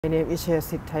My name is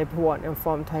Hrzoft Thaipuan. I'm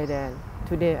from Thailand.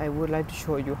 Today I would like to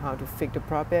show you how to fix the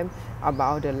problem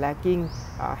about the lagging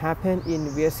happen in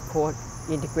VSCode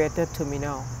integrated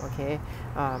terminal. Okay,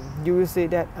 you will see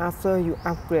that after you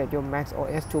upgrade your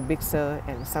macOS to Big Sur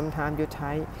and sometimes you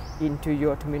type into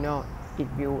your terminal, it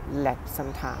will lag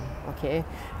sometime. Okay,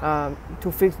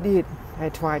 to fix this, I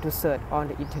try to search on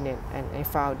the internet and I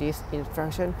found this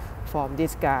instruction from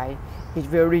this guy. It's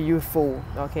very useful.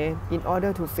 Okay, in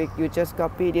order to fix, you just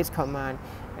copy this command.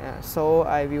 So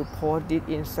I will post this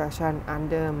instruction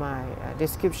under my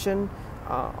description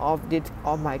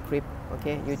of my clip.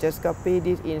 Okay, you just copy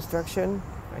this instruction,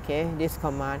 okay, this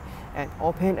command, and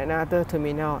open another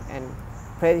terminal and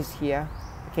press it here,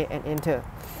 okay, and enter.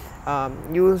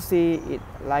 You will see it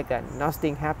like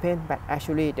nothing happened, but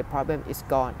actually the problem is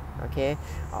gone. Okay,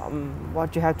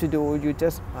 what you have to do, you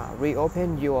just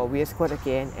reopen your VS Code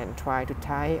again and try to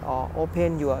type or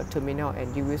open your terminal,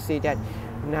 and you will see that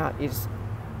now it's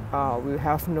will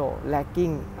have no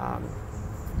lagging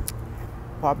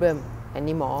problem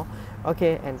anymore.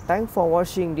 Okay, and thanks for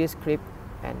watching this clip,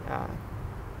 and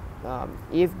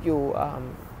if you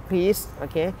please,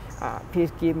 okay,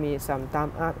 please give me some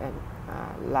thumb up and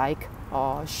like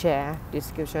or share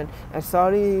description. And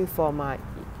sorry for my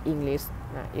English,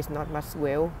 it's not much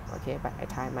well, okay, but I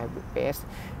try my best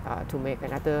to make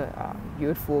another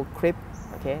useful clip.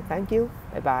 Okay, thank you,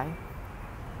 bye bye.